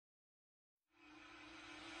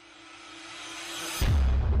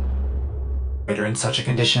in such a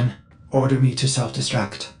condition. Order me to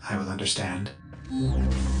self-destruct. I will understand.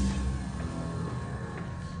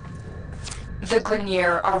 The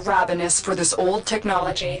Grineer are ravenous for this old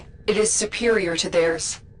technology. It is superior to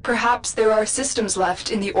theirs. Perhaps there are systems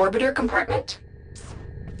left in the orbiter compartment?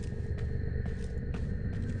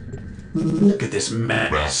 Look at this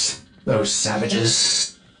mess. Those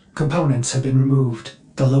savages. Components have been removed.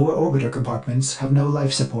 The lower orbiter compartments have no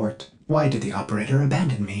life support. Why did the operator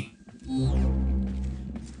abandon me?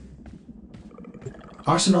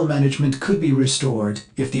 Arsenal management could be restored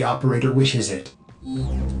if the operator wishes it.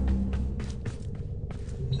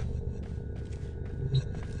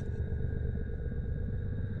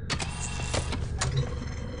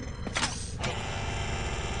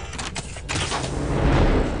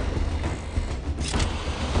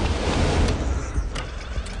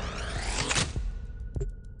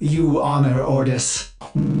 You honor Ordis.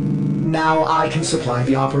 Now I can supply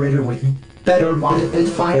the operator with better modded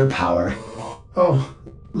firepower. Oh,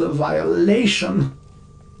 the violation.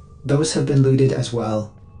 Those have been looted as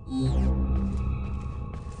well.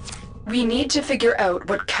 We need to figure out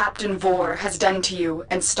what Captain Vor has done to you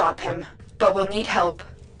and stop him, but we'll need help.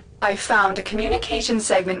 I found a communication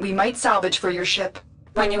segment we might salvage for your ship.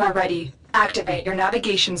 When you are ready, activate your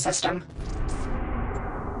navigation system.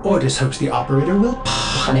 Ordis hopes the operator will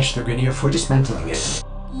punish the Grineer for dismantling it.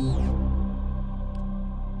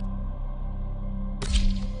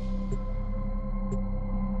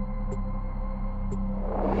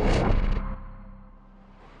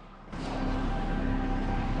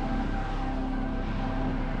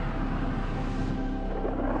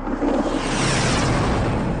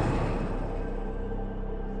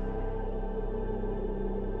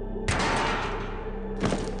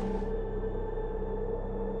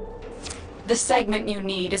 The segment you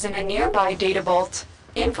need is in a nearby data vault.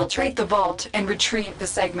 Infiltrate the vault and retrieve the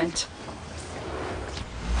segment.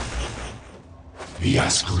 The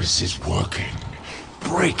Ascaris is working,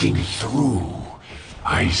 breaking through.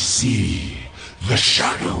 I see the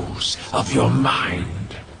shadows of your mind.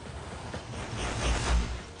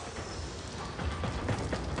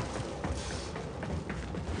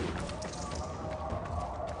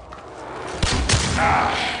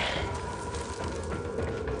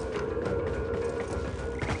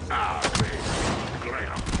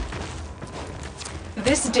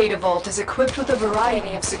 This data vault is equipped with a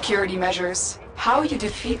variety of security measures. How you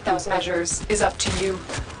defeat those measures is up to you.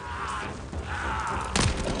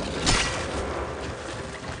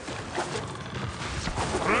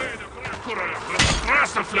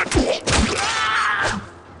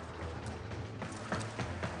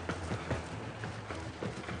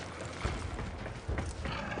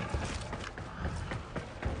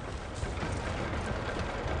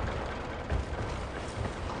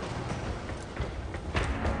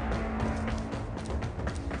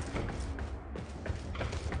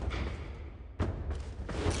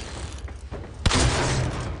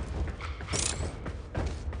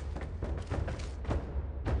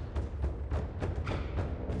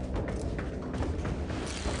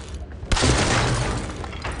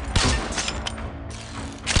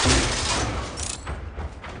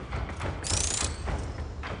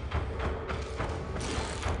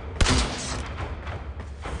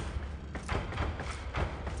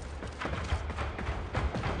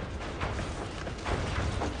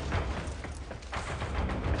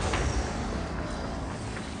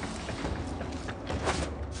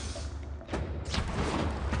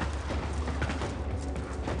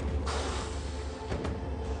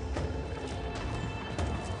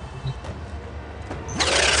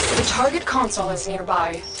 The target console is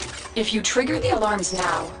nearby. If you trigger the alarms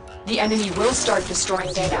now, the enemy will start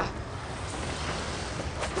destroying data.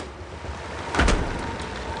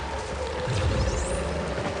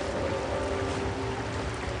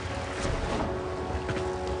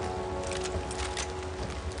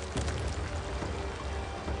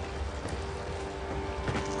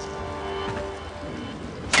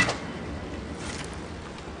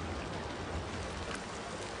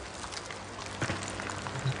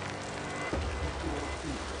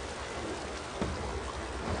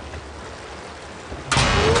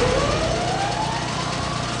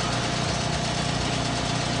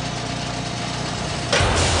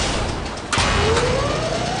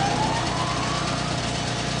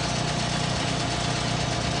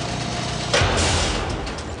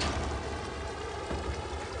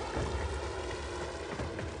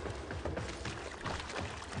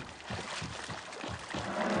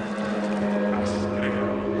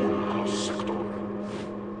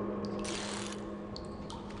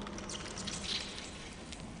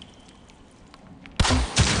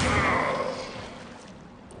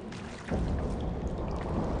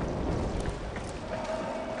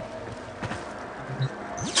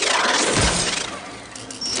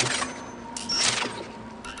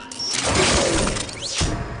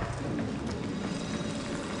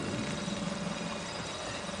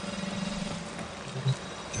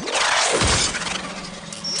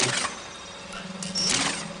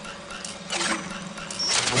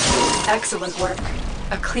 Excellent work.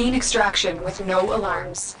 A clean extraction with no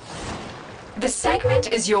alarms. The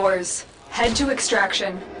segment is yours. Head to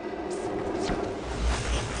extraction.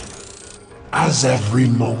 As every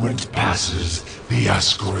moment passes, the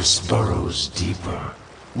Ascaris burrows deeper,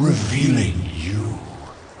 revealing you.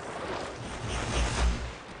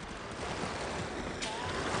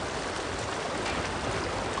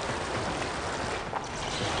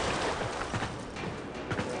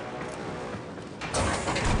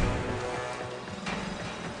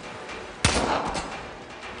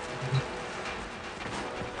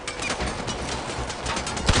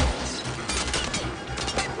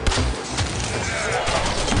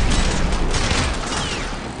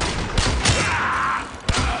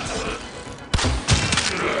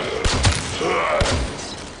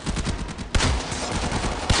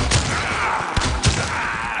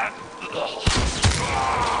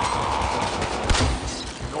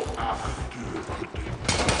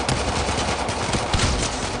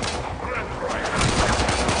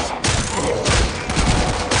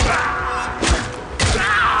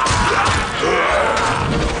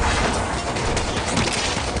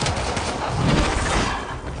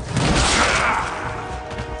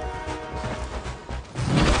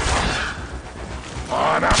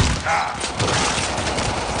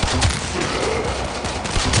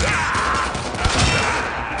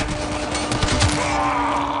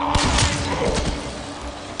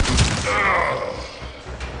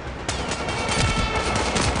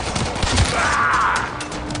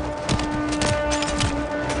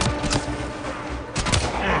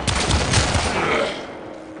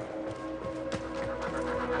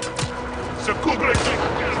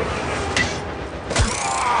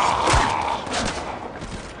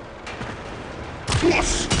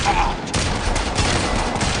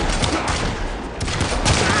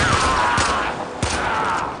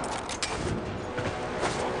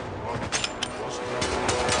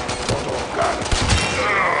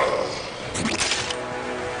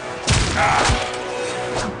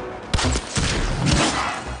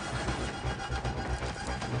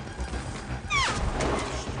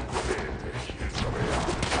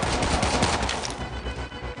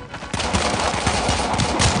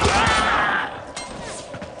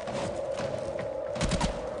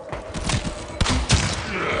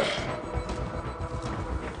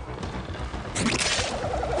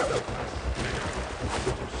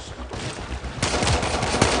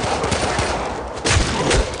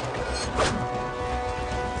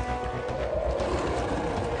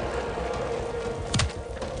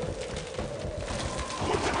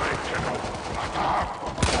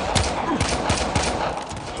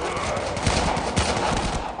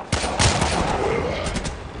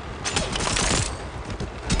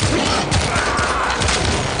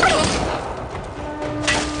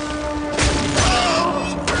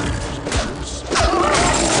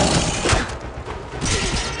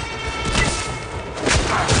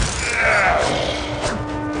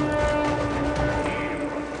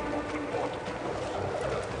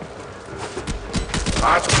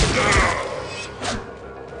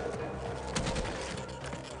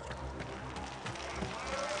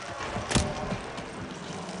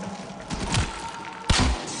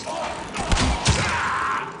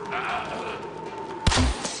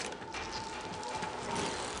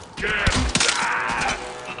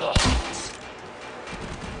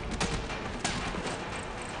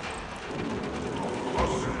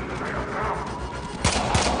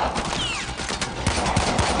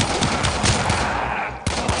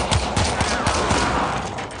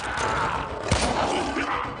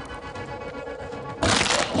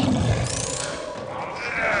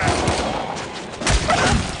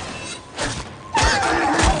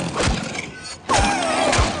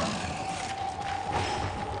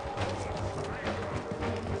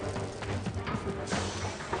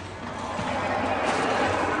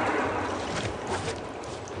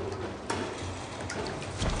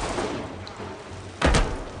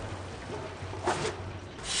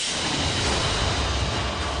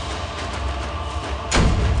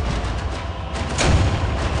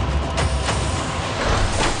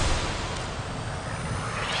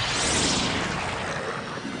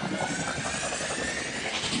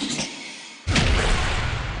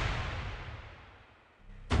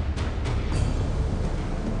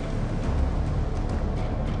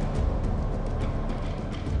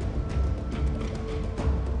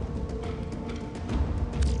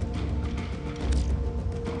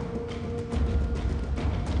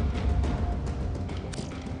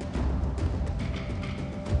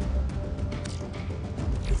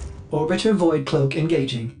 Orbiter Void Cloak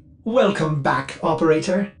engaging. Welcome back,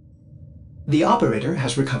 Operator. The operator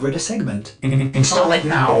has recovered a segment. Install it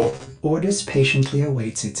now. Ordis patiently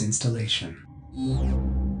awaits its installation.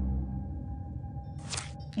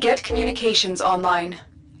 Get communications online.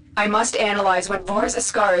 I must analyze what Vors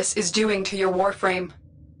Ascaris is doing to your Warframe.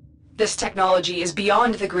 This technology is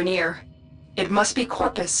beyond the Grineer. It must be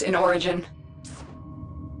Corpus in origin.